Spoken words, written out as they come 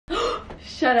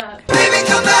Shut up. Baby,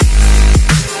 come back.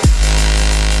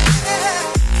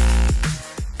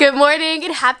 Good morning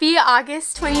and happy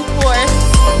August 24th.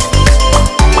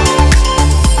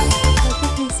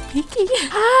 Speaking.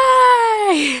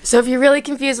 Hi! So if you're really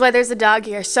confused why there's a dog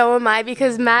here, so am I,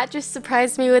 because Matt just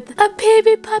surprised me with a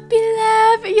baby puppy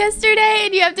lab yesterday,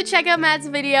 and you have to check out Matt's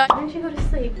video. Why didn't you go to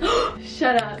sleep?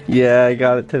 Shut up. Yeah, I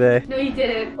got it today. No, you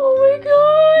didn't. Oh my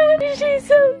god, she's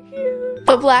so cute.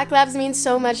 But black labs mean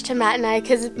so much to Matt and I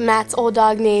because Matt's old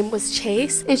dog name was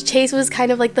Chase, and Chase was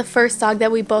kind of like the first dog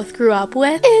that we both grew up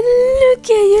with. And look at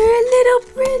your little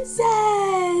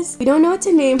princess. We don't know what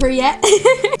to name her yet.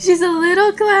 She's a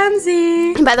little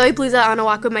clumsy. And by the way, Blue's out on a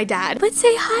walk with my dad. But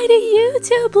say hi to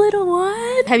YouTube, little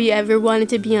one. Have you ever wanted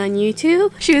to be on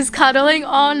YouTube? She was cuddling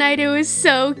all night. It was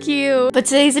so cute. But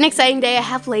today's an exciting day. I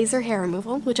have laser hair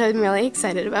removal, which I'm really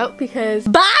excited about because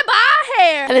bye-bye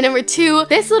hair. And then number two,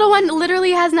 this little one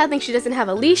literally has nothing. She doesn't have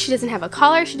a leash. She doesn't have a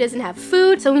collar. She doesn't have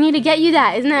food. So we need to get you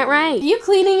that. Isn't that right? Are you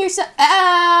cleaning yourself?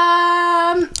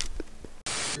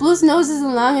 Blue's nose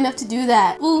isn't long enough to do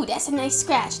that. Ooh, that's a nice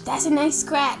scratch. That's a nice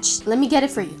scratch. Let me get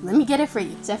it for you. Let me get it for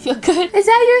you. Does that feel good? Is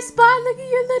that your spot? Look at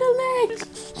your little leg.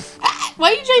 Why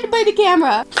are you trying to bite the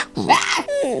camera?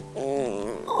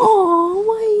 Oh,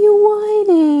 why are you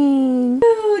whining?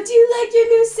 Ooh, do you like your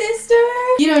new sister?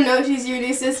 You don't know she's your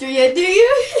new sister yet, do you?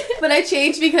 But I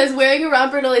changed because wearing a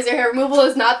romper and a laser hair removal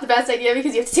is not the best idea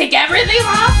because you have to take everything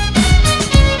off.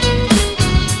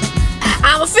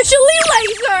 I'm officially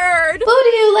lasered! Boo, do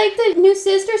you like the new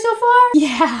sister so far?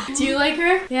 Yeah. Do you like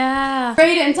her? Yeah.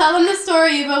 Brayden, tell them the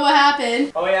story about what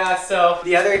happened. Oh yeah, so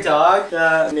the other dog,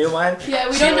 the new one. Yeah,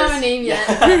 we don't know her name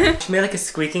yet. She made like a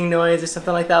squeaking noise or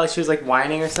something like that, like she was like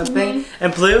whining or something.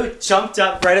 And Blue jumped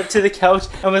up right up to the couch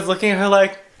and was looking at her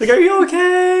like, are you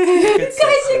okay? You guys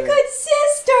are good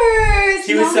sisters!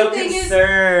 She was so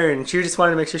concerned. She just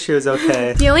wanted to make sure she was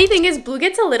okay. The only thing is Blue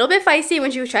gets a little bit feisty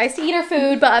when she tries to eat her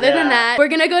food, but other than that, we're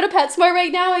gonna go to PetSmart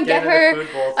right now and get her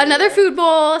another food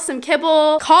bowl, some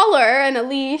kibble, collar, and a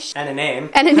leash. And a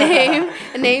name. And a name,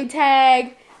 a name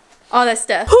tag. All that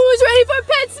stuff. Who's ready for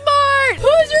PetSmart?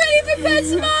 Who's ready for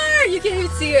PetSmart? You can't even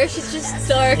see her. She's just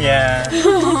dark. Yeah.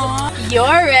 You're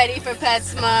ready for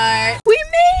PetSmart. We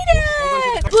made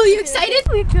it! Blue, you excited?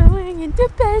 We're going into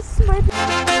PetSmart.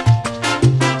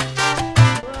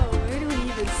 Whoa, where do we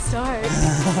even start?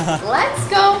 Let's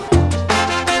go.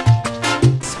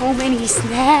 So many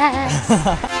snacks.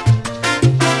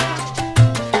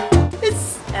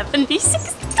 It's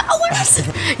 $76.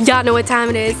 Y'all know what time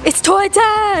it is. It's toy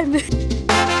time! We're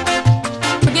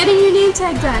getting your name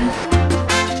tag done.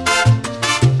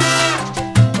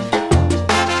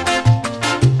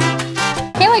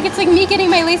 Hey, look, it's like me getting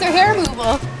my laser hair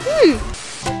removal.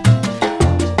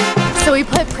 So we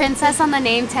put Princess on the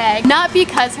name tag, not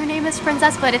because her name is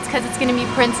Princess, but it's because it's gonna be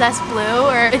Princess Blue,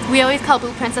 or we always call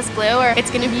Blue Princess Blue, or it's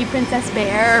gonna be Princess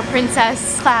Bear, or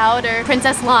Princess Cloud, or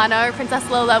Princess Lana, or Princess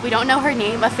Lola. We don't know her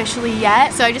name officially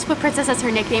yet, so I just put Princess as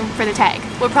her nickname for the tag.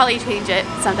 We'll probably change it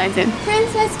sometime soon.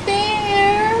 Princess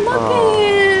Bear, look at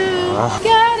you.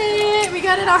 Got it, we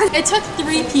got it on. It took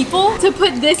 3 people to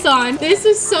put this on. This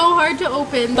is so hard to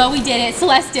open, but we did it.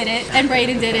 Celeste did it, and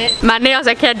Brayden did it. My nails,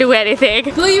 I can't do anything.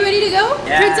 Blue, you ready to go?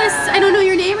 Yeah. Princess, I don't know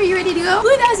your name. Are you ready to go?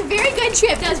 Blue, that was a very good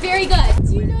trip. That was very good.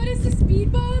 Do you notice the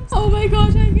speed bumps? Oh my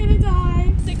gosh, I'm gonna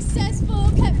die.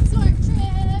 Successful PetSmart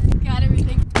trip. Got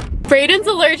everything. Brayden's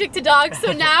allergic to dogs,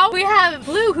 so now we have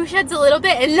Blue who sheds a little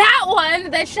bit, and that one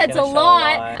that sheds a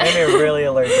lot. I'm really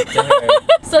allergic to her.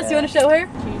 Celeste, you want to show her?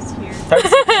 She's here.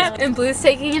 And Blue's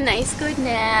taking a nice good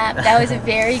nap. That was a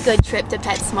very good trip to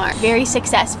PetSmart. Very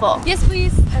successful. Yes,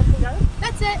 please.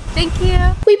 That's it. Thank you.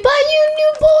 We bought you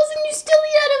new bowls and you still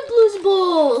eat out of Blue's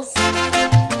bowls.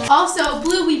 Also,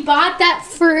 Blue, we bought that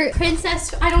for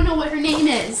Princess, I don't know what her name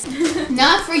is.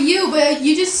 Not for you, but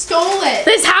you just stole it.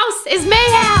 This house is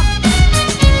mayhem.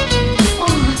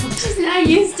 Oh, she's not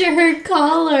used to her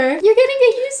collar. You're gonna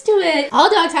get used to it. All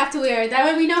dogs have to wear it. That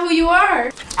way we know who you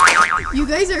are. You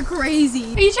guys are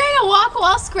crazy. Are you trying to walk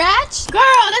while scratch? Girl,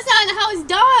 that's not how it's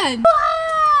done.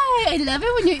 Why? I love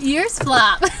it when your ears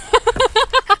flop.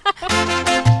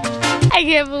 I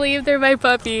can't believe they're my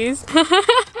puppies. Oh,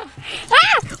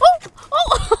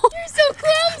 you're so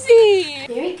clumsy.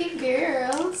 Very good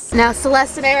girls. Now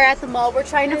Celeste and I are at the mall. We're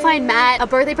trying to find Matt a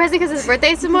birthday present because his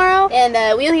birthday's tomorrow, and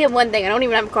we only have one thing. I don't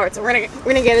even have a card, so we're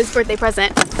gonna get his birthday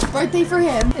present. Birthday for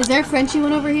him. Is there a Frenchie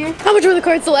one over here? How much were the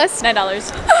cards, Celeste?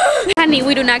 $9. Honey,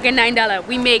 we do not get $9.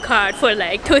 We make card for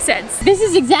like 2 cents. This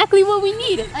is exactly what we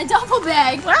need. A duffel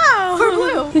bag. Wow. For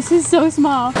Blue. This is so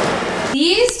small.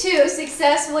 These two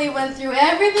successfully went through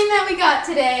everything that we got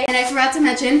today. And I forgot to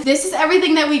mention, this is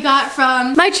everything that we got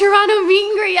from my Toronto meet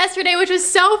and greet yesterday, which was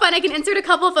so fun. I can insert a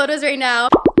couple photos right now.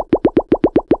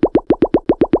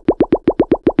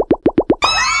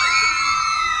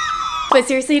 But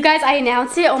seriously, you guys, I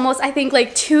announced it almost, I think,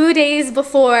 like 2 days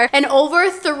before, and over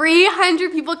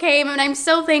 300 people came, and I'm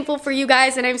so thankful for you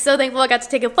guys, and I'm so thankful I got to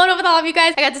take a photo with all of you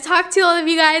guys. I got to talk to all of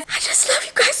you guys. I just love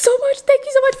you guys so much. Thank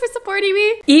you so much for supporting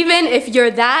me. Even if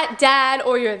you're that dad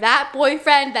or you're that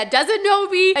boyfriend that doesn't know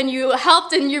me, and you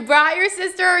helped and you brought your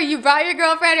sister, or you brought your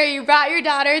girlfriend, or you brought your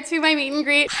daughter to my meet and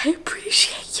greet, I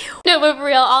appreciate you. No, but for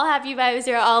real, all happy vibes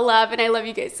here, all love, and I love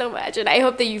you guys so much, and I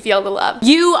hope that you feel the love.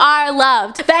 You are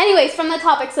loved. But anyways, from the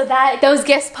topic, so those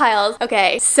gifts piles.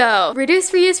 Okay, so reduce,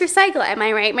 reuse, recycle. Am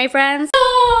I right, my friends?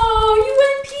 Oh, you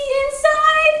went pee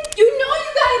inside? You know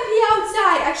you gotta pee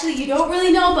outside. Actually, you don't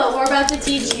really know, but we're about to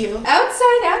teach you.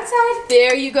 Outside, outside.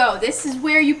 There you go. This is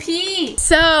where you pee.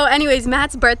 So anyways,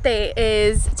 Matt's birthday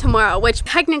is tomorrow, which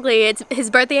technically it's his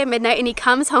birthday at midnight, and he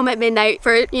comes home at midnight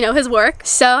for, you know, his work.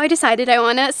 So I decided I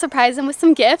want to surprise him with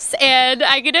some gifts, and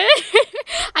I'm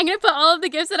gonna put all of the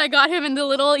gifts that I got him in the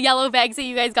little yellow bags that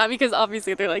you guys got me, because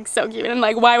obviously they're like so cute, and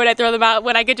like, why would I throw them out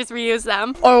when I could just reuse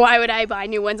them? Or why would I buy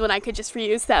new ones when I could just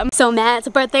reuse them? So Matt's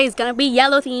birthday is gonna be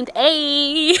yellow themed.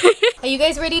 Ayy. Are you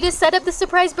guys ready to set up the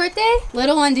surprise birthday?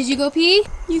 Little one, did you go pee?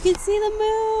 You can see the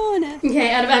moon.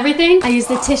 Okay, out of everything, I used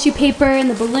the tissue paper and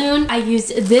the balloon. I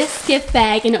used this gift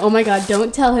bag, and oh my god,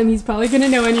 don't tell him, he's probably gonna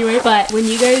know anyway, but when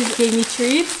you guys gave me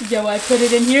treats, yo, I put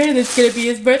it in here, and it's gonna be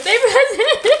his birthday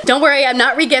present. Don't worry, I'm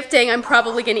not regifting. I'm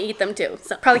probably gonna eat them too,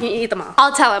 so probably gonna eat them all.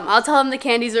 I'll tell him the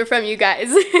candies are from you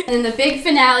guys. And the big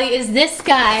finale is this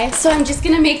guy. So I'm just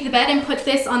gonna make the bed and put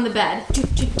this on the bed.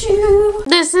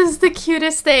 This is the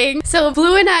cutest thing. So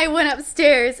Blue and I went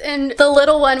upstairs, and the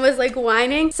little one was like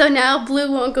whining. So now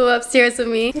Blue won't go upstairs with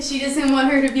me because she doesn't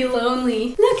want her to be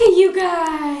lonely. Look at you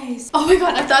guys. Oh my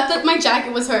god, I thought that my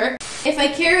jacket was her. If I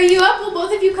carry you up, will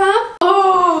both of you come?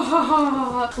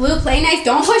 Oh, Blue, play nice.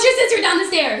 Don't push your sister down the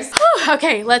stairs.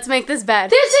 Okay, let's make this bed.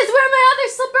 This is where my other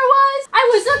slipper was. I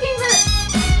was looking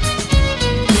for...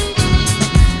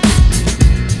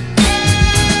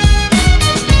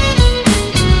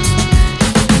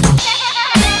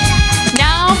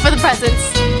 For the presents.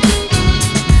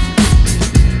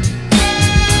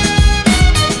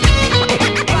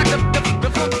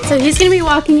 So he's gonna be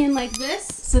walking in like this.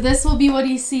 So this will be what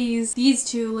he sees. These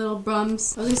two little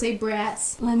brums. I was gonna say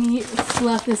brats. Let me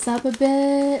fluff this up a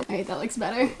bit. Alright, that looks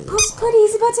better. Post Putty,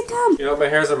 he's about to come. You know, my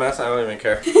hair's a mess. I don't even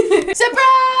care. Surprise!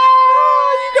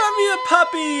 You got me a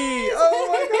puppy! Oh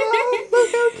my god, look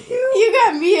how cute! You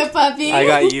got me a puppy. I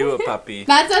got you a puppy.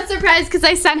 Matt's not surprised because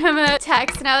I sent him a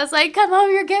text and I was like, come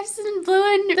home, your gifts and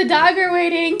Blue and the dog are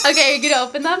waiting. Okay, you're gonna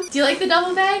open them? Do you like the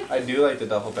duffel bag? I do like the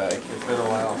duffel bag. It's been a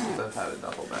while since I've had a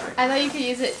duffel bag. I thought you could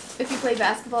use it if you play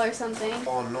basketball or something.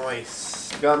 Oh,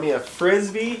 nice. You got me a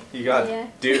frisbee. You got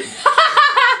dude.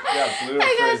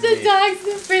 I got the dogs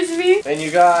the frisbee. And you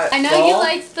got I know you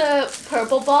liked the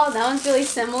purple ball. That one's really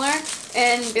similar.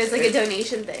 And it was like a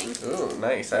donation thing. Ooh,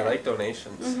 nice. I like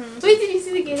donations. Wait, did you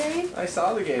see the Gatorade? I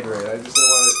saw the Gatorade. I just didn't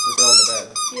want it to throw on the bed.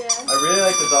 Yeah. I really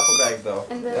like the duffel bag though.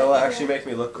 It'll actually make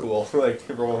me look cool, like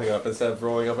rolling up instead of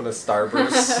rolling up in a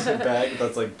Starburst bag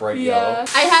that's like bright yellow.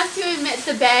 I have to admit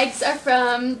the bags are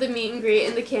from the meet and greet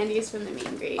and the candy is from the meet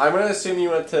and greet. I'm gonna assume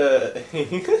you went to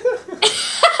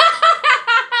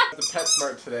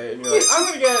PetSmart today and you're like, I'm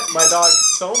gonna get my dog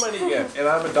so many gifts, and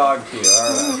I'm a dog to you,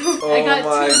 aren't I? Oh I got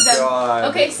my 2 of them. god.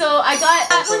 Okay, so I got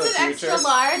that For one's the an extra future?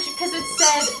 large because it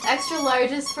said extra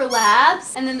large is for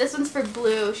Labs, and then this one's for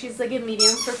Blue. She's like a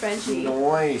medium for Frenchie.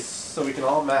 Nice. So we can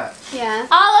all match. Yeah.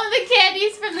 All of the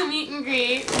candies from the meet and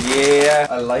greet. Yeah,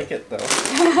 I like it though.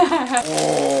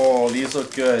 Oh, these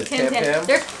look good. Tim Tam?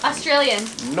 They're Australian.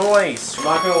 Nice. I'm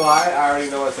not gonna lie, I already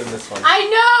know what's in this one. I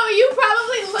know. You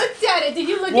probably looked at it. Did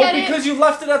you look at it? Well, because you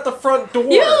left it at the front door.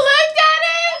 You looked at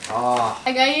it? Ah.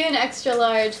 I got you an extra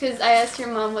large because I asked your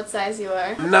mom what size you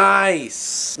are.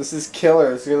 Nice. This is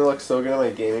killer. It's gonna look so good on my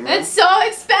gaming room. It's so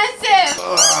expensive.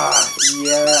 Ah,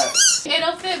 yes.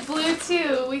 It'll fit Blue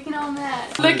too. We can all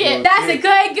match. Look it. That's a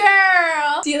good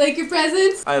girl. Do you like your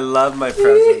presents? I love my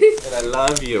presents. And I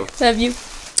love you. Love you.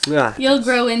 Yeah. You'll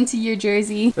grow into your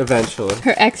jersey. Eventually.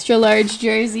 Her extra large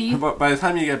jersey. But by the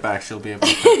time you get back, she'll be able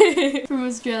to. From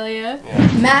Australia.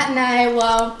 Yeah. Matt and I,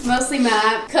 well, mostly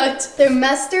Matt, cooked their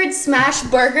mustard smash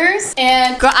burgers.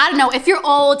 And girl, I don't know, if you're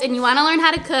old and you want to learn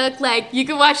how to cook, like, you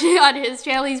can watch it on his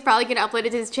channel. He's probably going to upload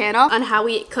it to his channel on how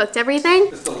we cooked everything.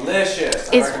 It's delicious.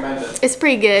 I recommend it. It's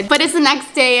pretty good. But it's the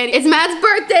next day and it's Matt's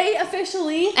birthday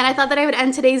officially. And I thought that I would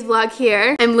end today's vlog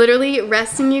here. I'm literally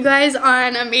resting you guys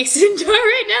on a mason jar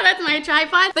right now. That's my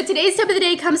tripod. But today's tip of the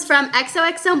day comes from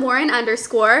xoxo Morin _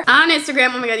 on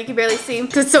Instagram. Oh my god, you can barely see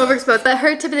because it's so overexposed. But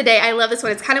her tip of the day, I love this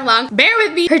one. It's kind of long. Bear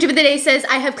with me. Her tip of the day says,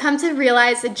 I have come to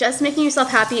realize that just making yourself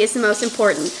happy is the most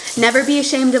important. Never be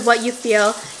ashamed of what you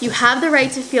feel. You have the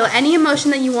right to feel any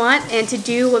emotion that you want and to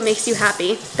do what makes you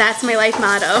happy. That's my life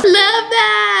motto. Love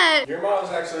that! Your motto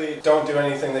is actually don't do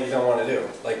anything that you don't want to do.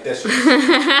 Like dishes.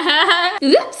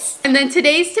 Oops. And then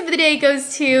today's tip of the day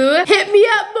goes to Hit Me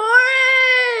Up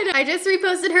Morin! I just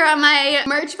reposted her on my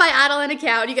Merch by Adelaine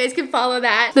account. You guys can follow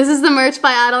that. This is the Merch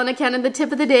by Adelaine account, and the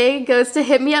tip of the day goes to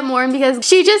Hit Me Up Morin because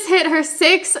she just hit her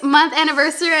 6-month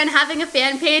anniversary and having a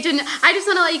fan page. And I just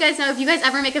want to let you guys know, if you guys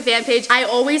ever make a fan page, I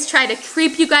always try to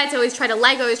creep you guys. I always try to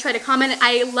like, I always try to comment.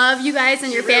 I love you guys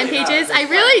and your fan pages. I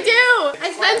really do.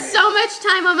 I spend so much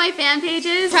time on my fan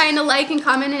pages trying to like and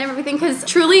comment and everything because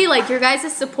truly, like, your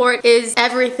guys' support is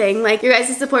everything. Like, your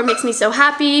guys' support makes me so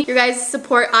happy. Your guys'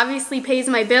 support obviously pays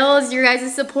my bills. Your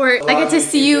guys' support, I get to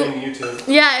see you.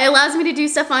 Yeah, it allows me to do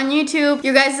stuff on YouTube.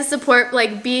 Your guys' support,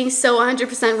 like, being so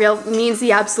 100% real means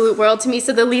the absolute world to me.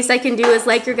 So the least I can do is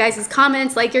like your guys'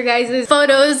 comments, like your guys'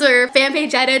 photos or fan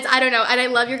page edits. I don't know. And I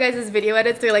love your guys' video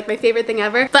edits. They're like my favorite thing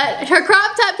ever. But her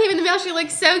crop top came in the mail. She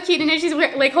looks so cute in it. She's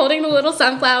like holding the little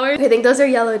sunflowers. I think those are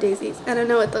yellow daisies. I don't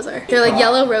know what those are. They're like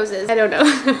yellow roses. I don't know.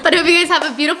 But I hope you guys have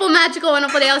a beautiful, magical,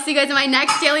 wonderful day. I'll see you guys in my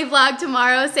next daily vlog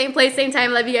tomorrow. Same place, same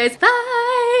time. Love you guys.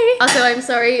 Bye. Also, I'm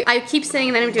sorry. I keep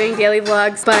saying that I'm doing daily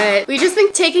vlogs, but we've just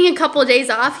been taking a couple of days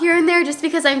off here and there just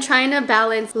because I'm trying to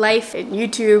balance life and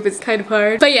YouTube. It's kind of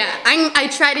hard. But yeah, I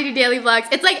try to do daily vlogs.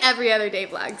 It's like every other day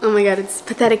vlogs. Oh my god, it's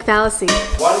pathetic fallacy.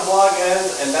 One vlog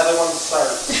ends, another one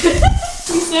starts.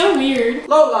 You're so weird.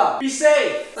 Lola, be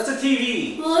safe. That's a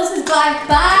TV. Lola says bye.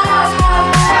 Bye.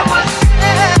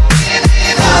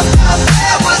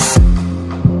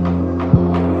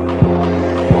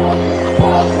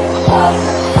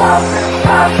 Bye.